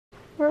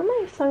Where are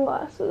my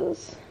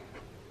sunglasses?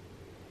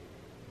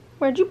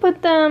 Where'd you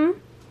put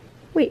them?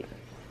 Wait.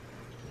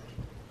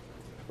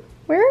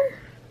 Where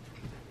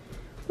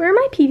are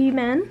my PB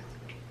men?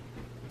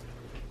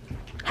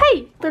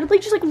 Hey, they're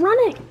like just like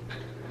running.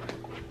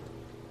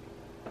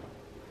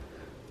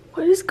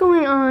 What is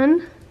going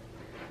on?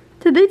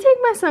 Did they take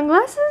my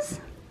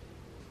sunglasses?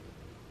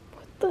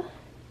 What the?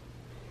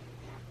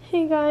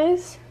 Hey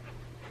guys,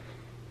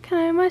 can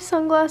I have my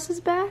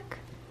sunglasses back?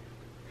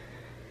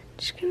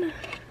 Just gonna,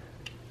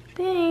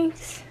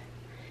 thanks.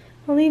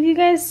 I'll leave you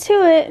guys to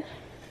it.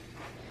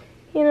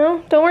 You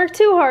know, don't work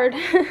too hard.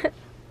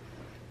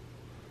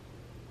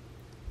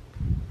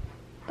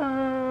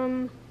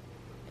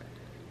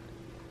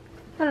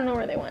 I don't know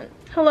where they went.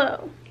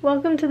 Hello,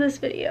 welcome to this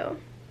video.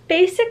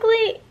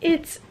 Basically,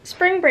 it's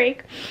spring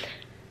break,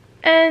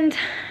 and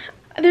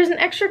there's an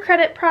extra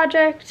credit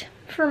project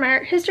for my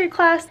art history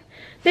class.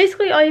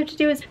 Basically, all you have to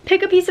do is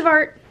pick a piece of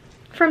art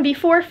from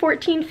before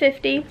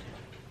 1450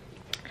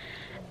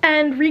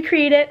 and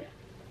recreate it,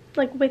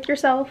 like with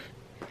yourself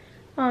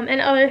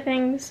and other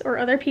things or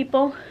other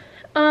people.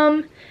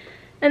 And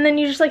then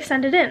you just like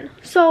send it in.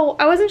 So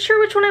I wasn't sure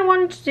which one I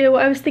wanted to do.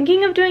 I was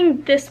thinking of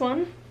doing this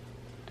one.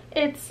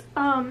 It's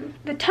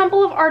the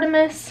Temple of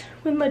Artemis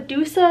with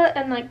Medusa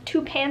and like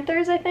 2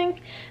 panthers, I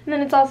think. And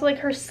then it's also like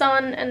her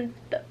son and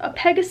a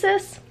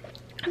Pegasus.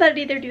 I thought I'd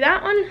either do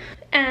that one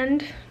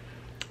and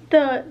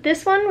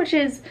this one, which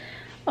is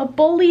a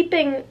bull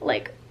leaping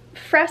like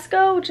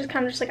fresco, which is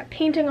kind of just like a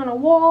painting on a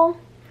wall.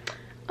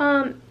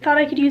 Thought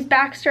I could use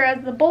Baxter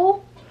as the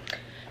bull.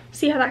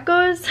 See how that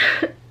goes.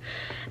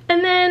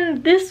 And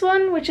then this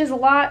one, which is a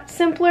lot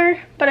simpler,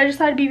 but I just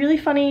thought it'd be really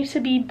funny to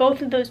be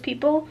both of those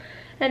people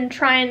and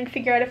try and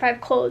figure out if I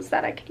have clothes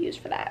that I could use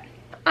for that.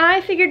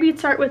 I figured we'd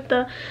start with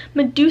the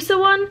Medusa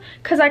one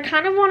because I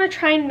kind of want to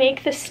try and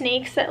make the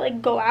snakes that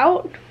like go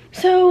out.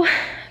 So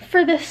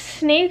for the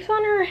snakes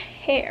on her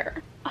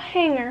hair, a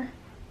hanger,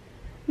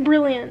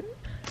 brilliant.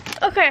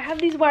 Okay, I have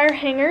these wire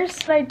hangers.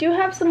 I do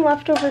have some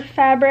leftover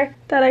fabric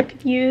that I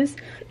could use.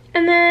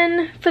 And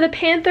then for the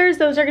panthers,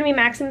 those are gonna be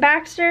Max and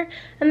Baxter.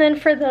 And then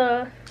for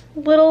the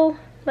little,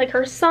 like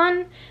her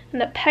son and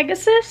the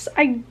Pegasus,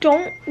 I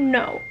don't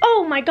know.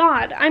 Oh my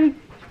god, I'm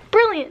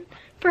brilliant.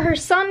 For her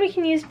son, we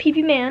can use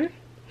PB Man.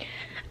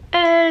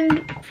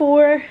 And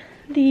for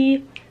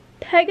the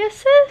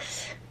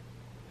Pegasus,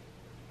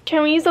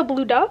 can we use a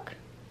blue duck?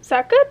 Is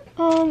that good?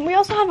 We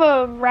also have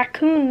a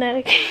raccoon that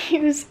I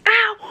can use.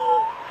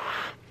 Ow!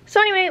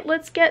 So anyway,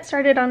 let's get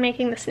started on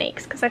making the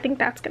snakes because I think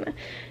that's gonna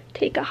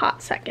take a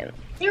hot second.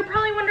 You're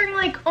probably wondering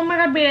like, oh my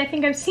god, wait, I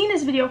think I've seen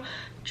this video.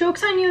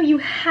 Joke's on you, you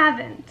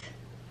haven't.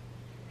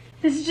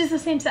 This is just the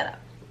same setup.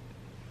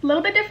 A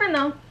little bit different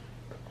though.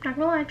 Not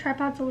gonna lie,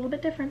 tripod's a little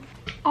bit different.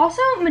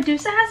 Also,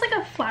 Medusa has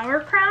like a flower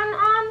crown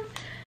on.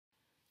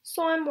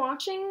 So I'm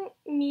watching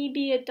me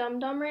be a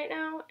dum-dum right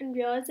now and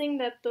realizing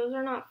that those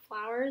are not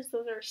flowers,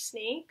 those are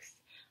snakes.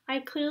 I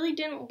clearly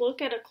didn't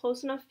look at a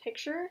close enough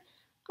picture.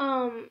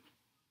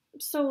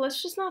 So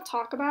let's just not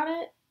talk about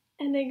it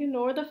and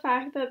ignore the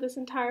fact that this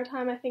entire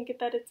time I think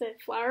that it's a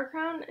flower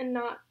crown and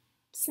not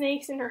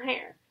snakes in her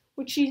hair,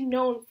 which she's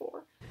known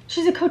for.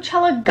 She's a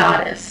Coachella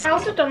goddess. I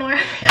also don't know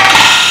where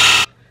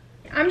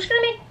I'm just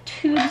gonna make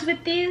tubes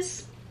with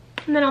these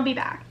and then I'll be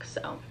back,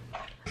 so.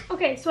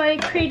 Okay, so I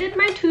created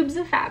my tubes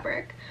of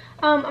fabric.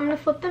 I'm gonna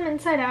flip them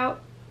inside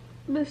out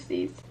with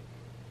these.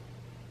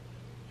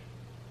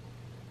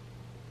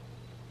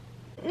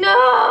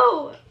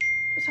 No!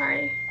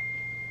 Sorry.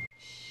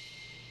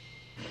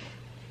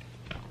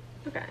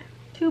 Okay,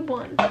 tube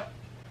 1. I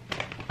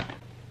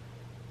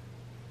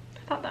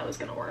thought that was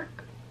gonna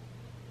work.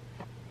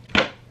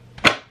 I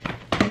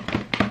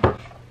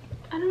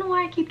don't know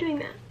why I keep doing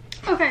that.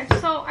 Okay,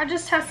 so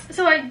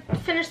I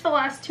finished the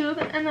last tube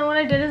and then what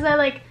I did is I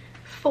like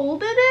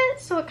folded it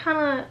so it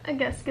kind of, I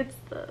guess, gets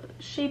the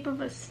shape of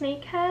a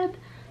snake head.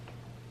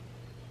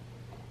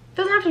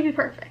 Doesn't have to be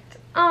perfect.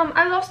 I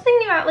was also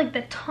thinking about like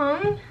the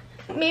tongue.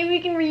 Maybe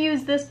we can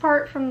reuse this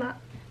part from the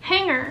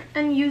hanger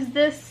and use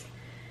this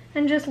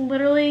and just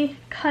literally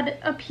cut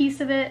a piece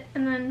of it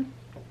and then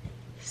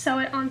sew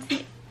it onto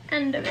the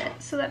end of it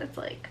so that it's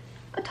like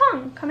a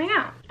tongue coming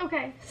out.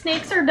 Okay,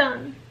 snakes are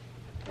done.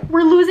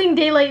 We're losing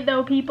daylight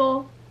though,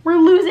 people. We're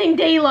losing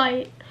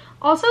daylight.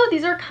 Also,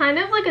 these are kind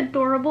of like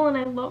adorable and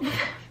I love them.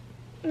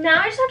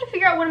 Now I just have to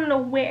figure out what I'm gonna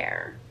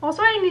wear.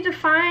 Also, I need to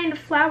find a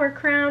flower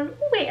crown.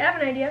 Oh, wait, I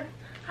have an idea.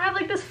 I have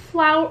like this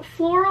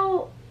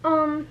floral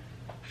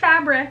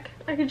fabric.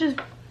 I could just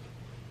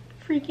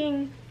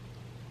freaking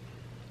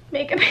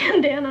make a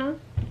bandana.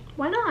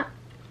 Why not?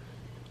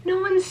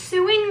 No one's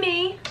suing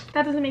me.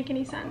 That doesn't make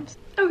any sense.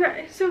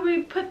 Okay, so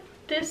we put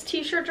this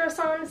t-shirt dress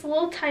on. It's a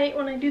little tight.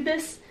 When I do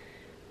this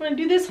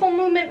whole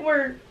movement,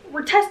 we're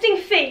testing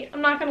fate.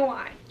 I'm not gonna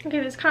lie. Okay,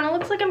 this kind of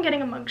looks like I'm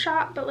getting a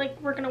mugshot, but like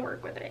we're gonna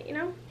work with it, you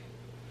know?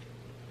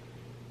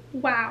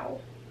 Wow.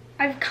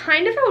 I've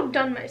kind of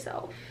outdone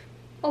myself.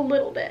 A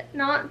little bit.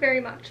 Not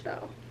very much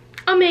though.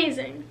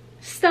 Amazing.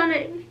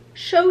 Stunning.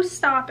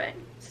 Show-stopping.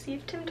 See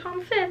if Tim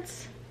Tom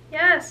fits.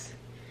 Yes.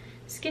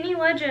 Skinny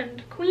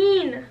legend,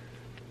 queen.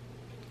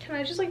 Can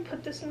I just like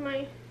put this in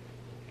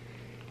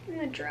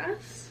the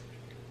dress?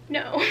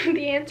 No,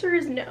 the answer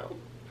is no.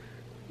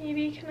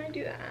 Maybe can I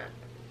do that?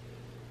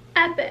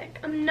 Epic,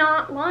 I'm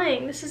not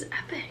lying, this is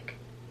epic.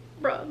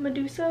 Bruh,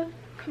 Medusa,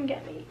 come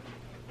get me.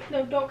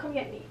 No, don't come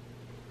get me.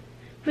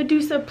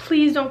 Medusa,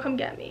 please don't come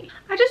get me.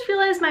 I just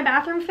realized my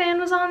bathroom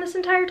fan was on this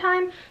entire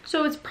time,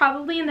 so it's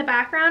probably in the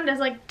background as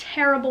like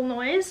terrible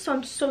noise, so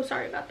I'm so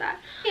sorry about that.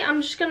 Yeah,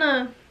 I'm just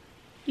gonna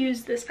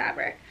use this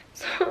fabric.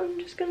 So I'm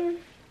just gonna,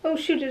 oh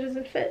shoot, it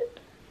doesn't fit.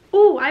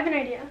 Oh, I have an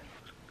idea.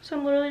 So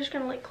I'm literally just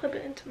gonna like clip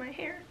it into my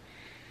hair.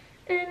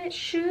 And it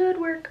should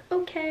work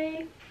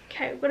okay.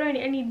 Okay, what do I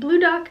need? I need blue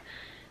duck,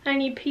 I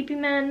need pee-pee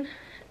men,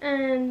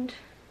 and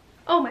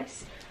oh, my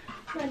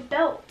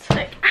belt.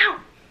 Like,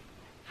 ow!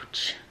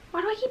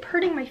 Why do I keep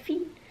hurting my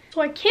feet?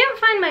 So I can't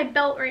find my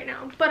belt right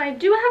now, but I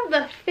do have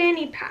the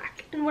fanny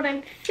pack. And what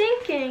I'm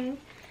thinking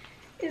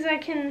is I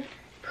can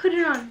put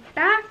it on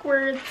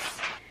backwards,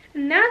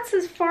 and that's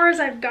as far as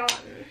I've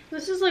gotten.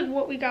 This is like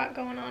what we got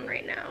going on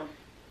right now.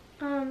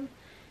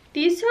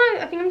 These two,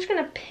 I think I'm just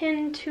gonna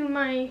pin to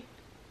my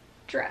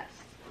dress.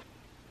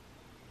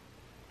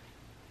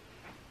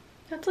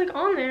 That's like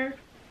on there.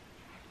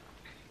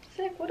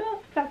 Sick, what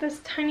up? Got this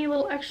tiny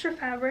little extra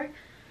fabric.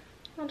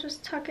 I'll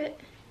just tuck it.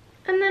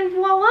 And then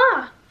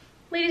voila!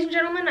 Ladies and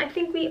gentlemen, I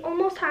think we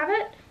almost have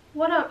it.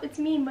 What up? It's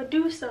me,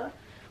 Medusa,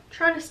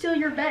 trying to steal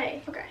your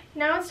bae. Okay,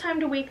 now it's time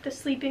to wake the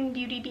sleeping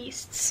beauty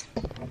beasts.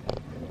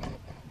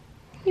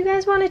 You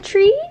guys want a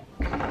treat?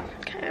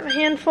 Okay, I have a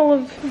handful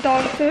of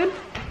dog food.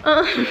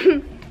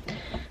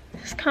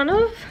 It's kind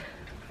of,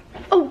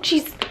 oh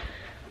jeez.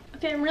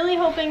 Okay, I'm really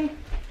hoping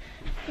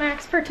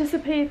Max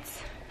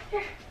participates.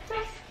 Here,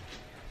 Max.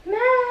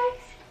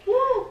 Max,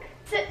 look.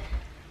 Sit.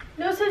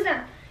 Nose toes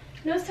down.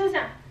 Nose toes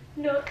down.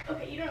 No,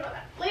 okay, you don't know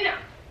that. Lay down.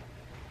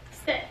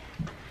 Sit.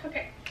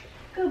 Okay.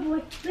 Good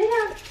boy. Lay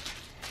down.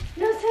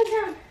 Nose toes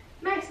down.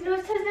 Max,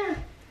 nose toes down.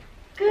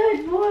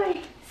 Good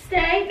boy.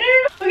 Stay.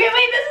 No. Okay,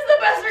 wait, this is the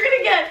best we're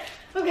gonna get.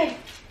 Okay.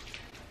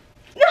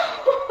 No.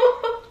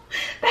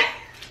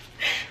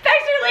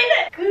 Baxter, lay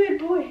down. Good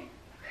boy.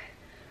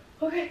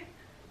 Okay.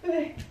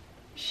 Okay.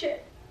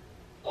 Shit.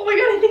 Oh my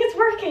god, I think it's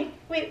working.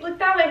 Wait, look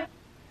that way.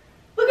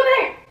 Look over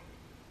there.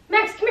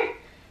 Max, come here.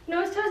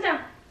 Nose toes down.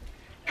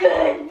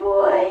 Good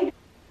boy.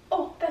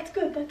 Oh, that's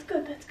good, that's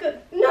good, that's good.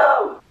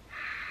 No!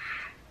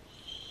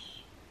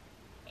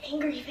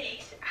 Angry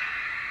face.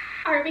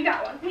 All right, we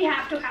got one. We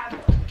have to have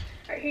one.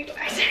 All right, here you go,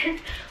 Baxter.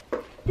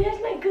 There's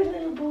my good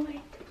little boy.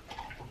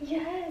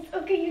 Yes.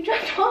 Okay, you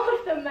dropped all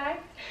of them,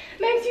 Max.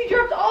 Max, you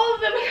dropped all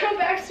of them and now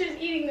Baxter's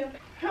eating them.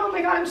 Oh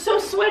my god, I'm so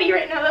sweaty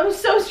right now. That was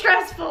so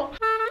stressful.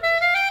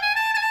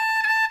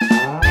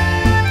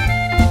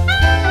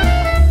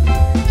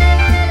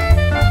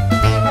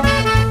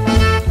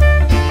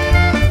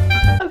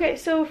 Okay,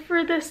 so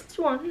for this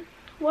one,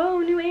 whoa,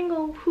 new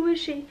angle, who is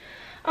she?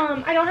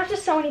 I don't have to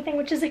sew anything,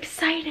 which is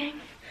exciting,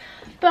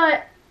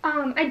 but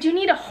I do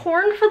need a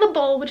horn for the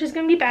bowl, which is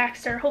gonna be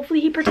Baxter.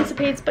 Hopefully he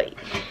participates, but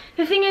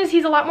the thing is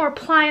he's a lot more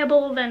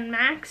pliable than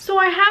Max. So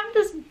I have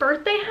this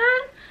birthday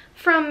hat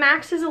from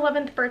Max's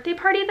 11th birthday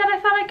party that I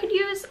thought I could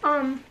use.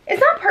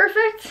 It's not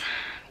perfect,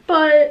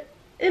 but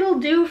it'll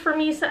do for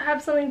me to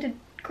have something to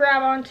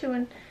grab onto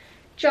and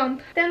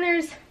jump. Then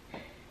there's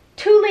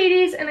two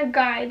ladies and a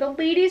guy. The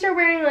ladies are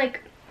wearing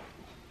like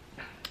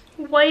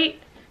white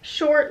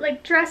short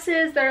like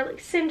dresses that are like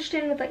cinched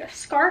in with like a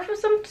scarf of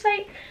some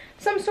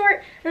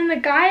sort, and the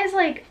guy is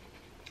like,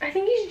 I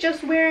think he's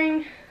just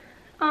wearing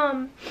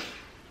some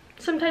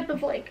type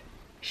of like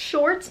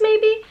shorts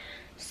maybe.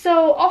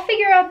 So I'll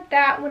figure out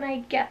that when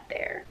I get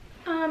there.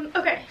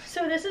 Okay,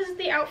 so this is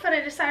the outfit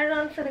I decided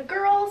on for the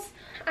girls.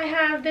 I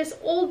have this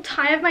old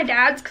tie of my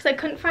dad's because I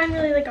couldn't find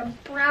really like a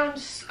brown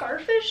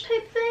scarfish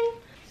type thing.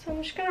 So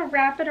I'm just gonna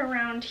wrap it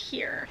around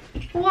here.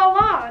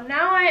 Voila,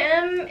 now I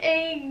am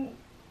a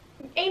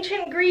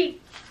ancient Greek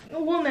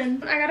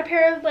woman. I got a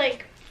pair of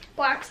like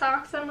black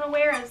socks that I'm gonna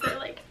wear as their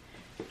like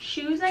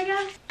shoes, I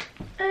guess.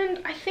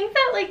 And I think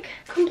that like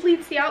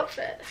completes the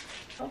outfit.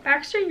 Oh,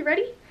 Baxter, you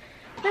ready?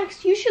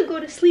 Max, you should go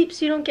to sleep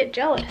so you don't get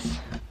jealous.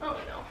 Oh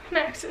no,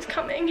 Max is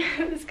coming.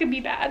 This could be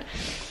bad.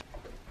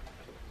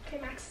 Okay,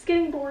 Max is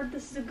getting bored.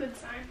 This is a good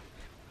sign.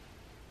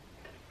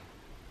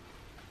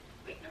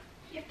 Wait, no,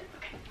 you have to,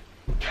 okay.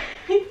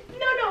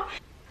 No.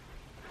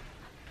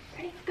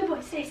 Ready? Good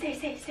boy,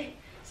 stay.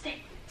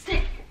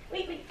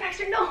 Wait,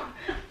 Baxter, no.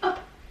 Up,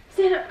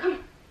 stand up, come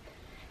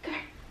here.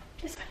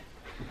 This way.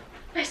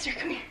 Baxter,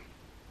 come here.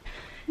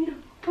 No,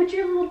 put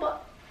your little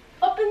butt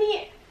up in the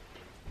air.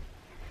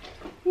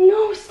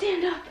 No,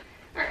 stand up.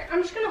 All right,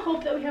 I'm just gonna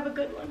hope that we have a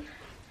good one.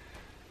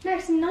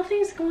 Max,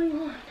 nothing's going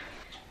on.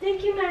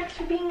 Thank you, Max,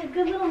 for being a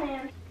good little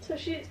man. So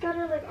she's got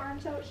her like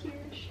arms out here.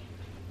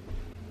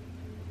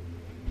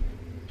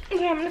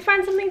 Okay, I'm gonna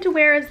find something to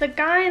wear as the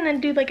guy and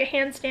then do like a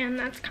handstand.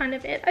 That's kind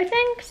of it, I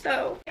think.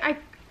 So I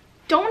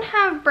don't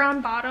have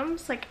brown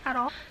bottoms like at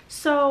all.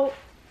 So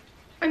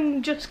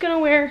I'm just gonna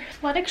wear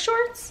athletic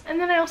shorts. And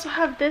then I also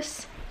have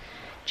this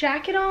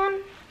jacket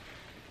on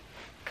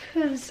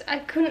because I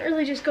couldn't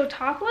really just go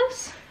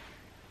topless.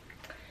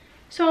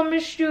 So I'm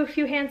just do a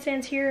few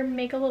handstands here,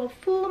 make a little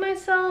fool of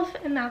myself,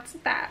 and that's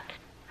that.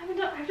 I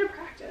have to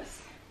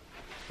practice.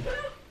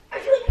 I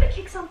feel like I'm gonna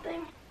kick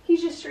something.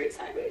 He's just straight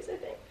sideways, I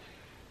think.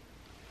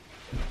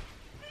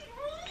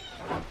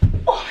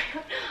 Oh my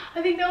god,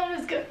 I think that one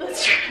was good.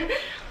 Let's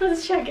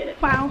check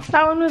it. Wow,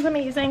 that one was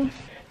amazing.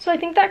 So I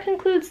think that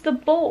concludes the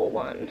bowl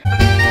one.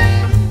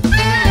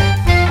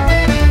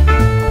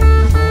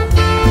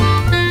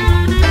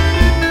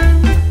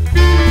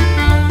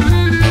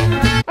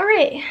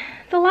 Alright,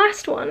 the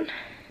last one.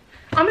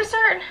 I'm gonna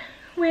start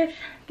with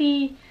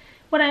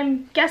what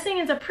I'm guessing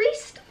is a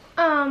priest.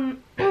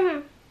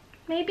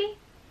 Maybe?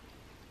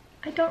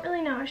 I don't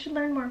really know. I should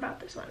learn more about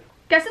this one.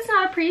 Guess it's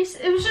not a priest.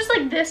 It was just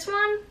like this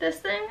one, this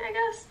thing, I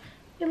guess.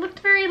 It looked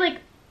very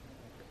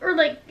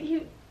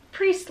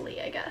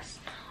priestly, I guess.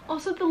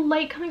 Also, the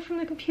light coming from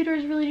the computer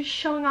is really just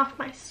showing off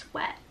my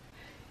sweat.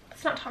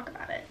 Let's not talk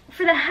about it.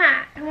 For the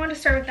hat, I want to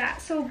start with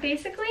that. So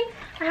basically,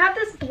 I have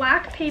this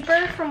black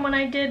paper from when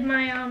I did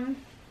my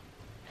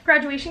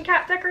graduation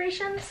cap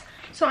decorations.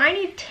 So I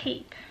need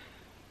tape,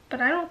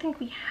 but I don't think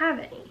we have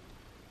any.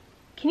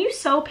 Can you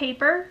sew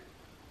paper?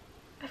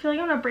 I feel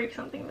like I'm gonna break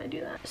something if I do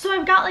that. So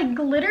I've got like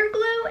glitter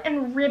glue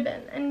and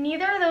ribbon, and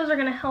neither of those are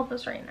gonna help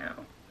us right now.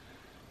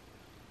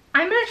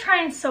 I'm gonna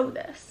try and sew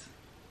this.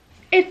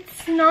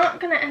 It's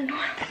not gonna end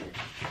well.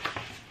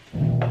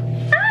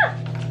 Ah!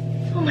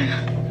 Oh my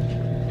god.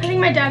 I think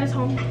my dad is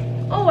home.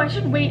 Oh, I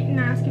should wait and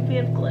ask if we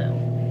have glue.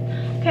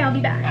 Okay, I'll be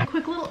back.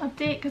 Quick little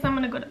update because I'm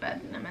gonna go to bed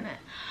in a minute.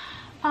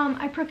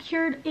 I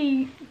procured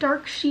a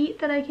dark sheet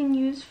that I can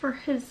use for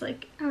his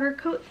like outer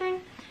coat thing.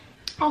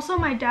 Also,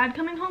 my dad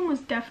coming home was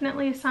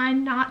definitely a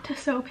sign not to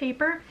sew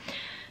paper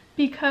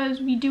because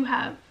we do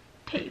have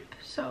tape,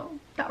 so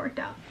that worked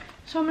out.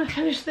 So I'm gonna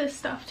finish this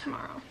stuff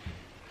tomorrow.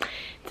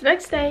 It's the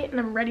next day and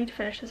I'm ready to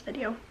finish this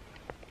video.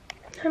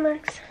 Hi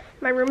Max.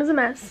 My room is a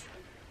mess.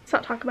 Let's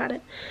not talk about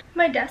it.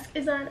 My desk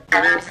is an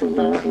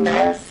absolute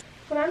mess.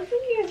 What I'm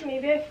thinking is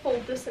maybe I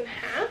fold this in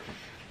half.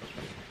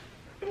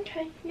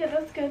 Okay, yeah,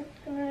 that's good.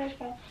 And then I just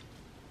go.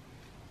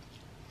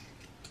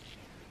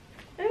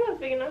 I think that's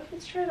big enough.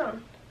 Let's try it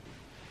on.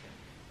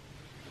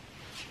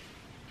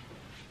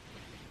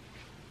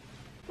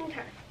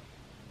 Okay.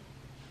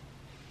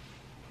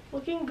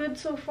 Looking good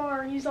so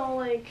far. He's all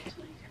like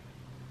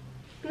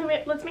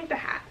let's make the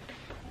hat.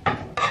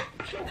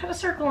 Should have a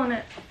circle in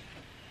it.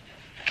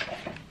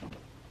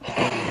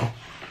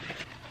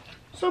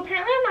 So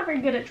apparently I'm not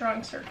very good at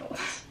drawing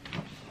circles.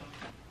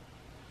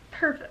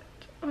 Perfect.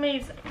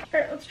 Amazing.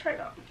 Alright, let's try it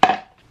on.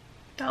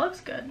 That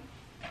looks good.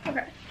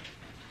 Okay.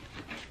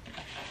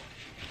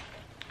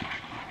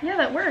 Yeah,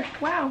 that worked.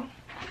 Wow.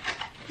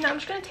 Now I'm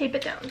just gonna tape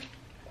it down.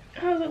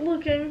 How's it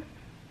looking?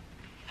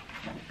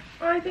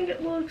 I think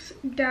it looks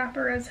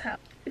dapper as hell.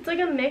 It's like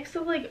a mix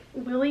of like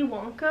Willy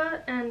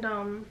Wonka and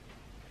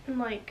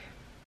like,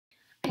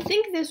 I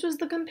think this was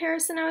the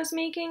comparison I was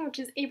making, which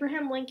is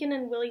Abraham Lincoln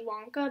and Willy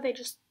Wonka.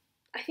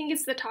 I think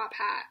it's the top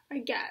hat, I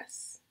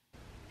guess.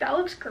 That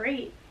looks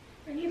great.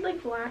 I need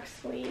like black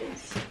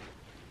sleeves.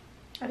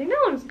 I think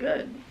that one's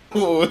good.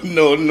 Oh,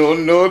 no, no,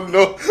 no,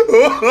 no.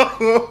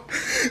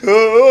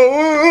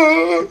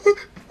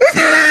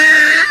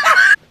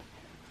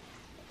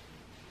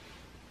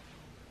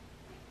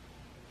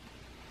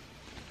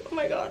 Oh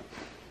my god.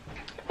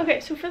 Okay,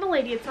 so for the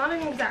lady, it's not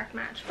an exact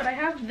match, but I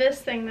have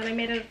this thing that I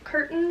made out of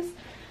curtains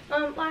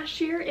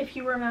last year, if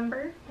you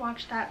remember.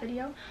 Watch that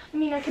video. I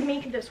mean, I could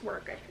make this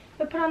work, I think.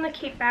 But put on the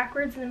cape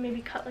backwards and then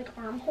maybe cut like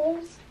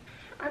armholes.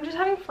 I'm just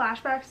having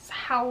flashbacks to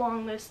how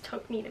long this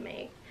took me to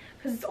make,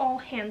 because it's all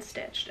hand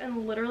stitched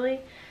and literally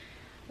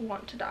I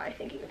want to die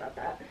thinking about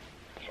that.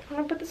 I'm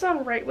gonna put this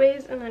on right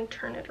ways and then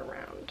turn it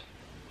around.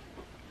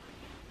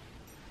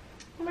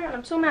 Oh my god,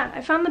 I'm so mad.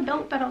 I found the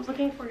belt that I was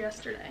looking for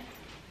yesterday.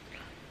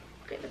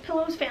 Okay, the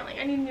pillow is failing.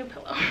 I need a new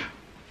pillow.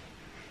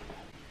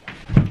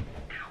 Ow.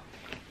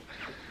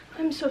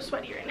 I'm so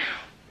sweaty right now.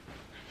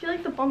 I feel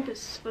like the bump is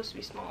supposed to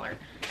be smaller.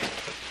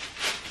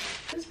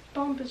 This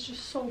bump is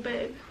just so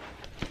big.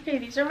 Okay,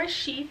 these are my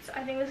sheets.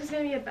 I think this is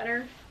going to be a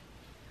better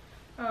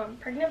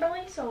pregnant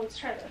belly, so let's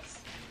try this.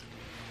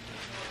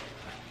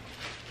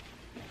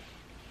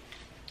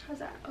 How's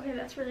that? Okay,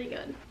 that's really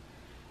good.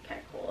 Okay,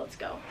 cool. Let's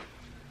go.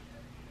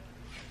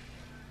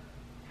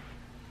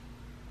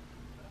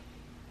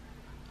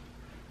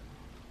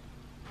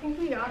 I think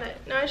we got it.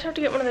 Now I just have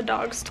to get one of the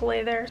dogs to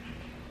lay there.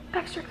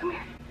 Baxter, come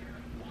here.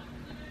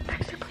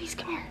 Baxter, please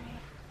come here.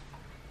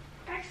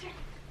 Baxter,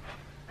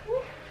 come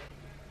here.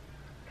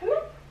 Come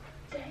here.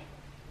 Stay.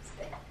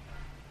 Stay.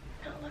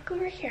 Now look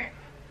over here.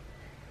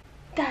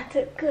 That's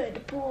a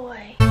good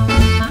boy.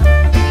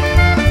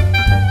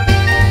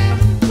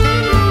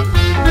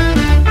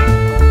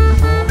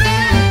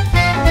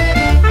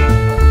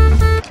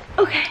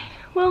 Okay,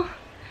 well,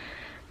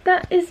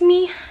 that is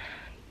me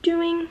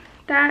doing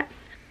that.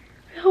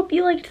 I hope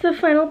you liked the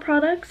final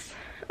products.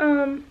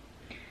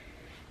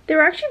 They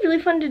were actually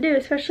really fun to do,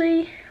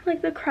 especially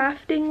like the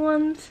crafting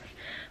ones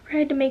where I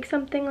had to make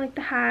something like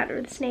the hat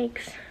or the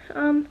snakes.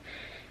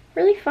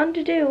 really fun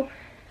to do.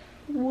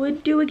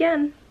 Would do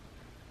again.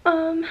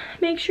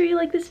 Make sure you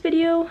like this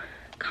video,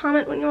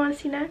 comment what you want to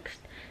see next,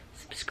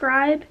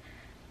 subscribe,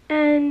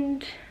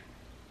 and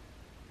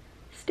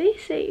stay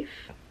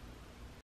safe.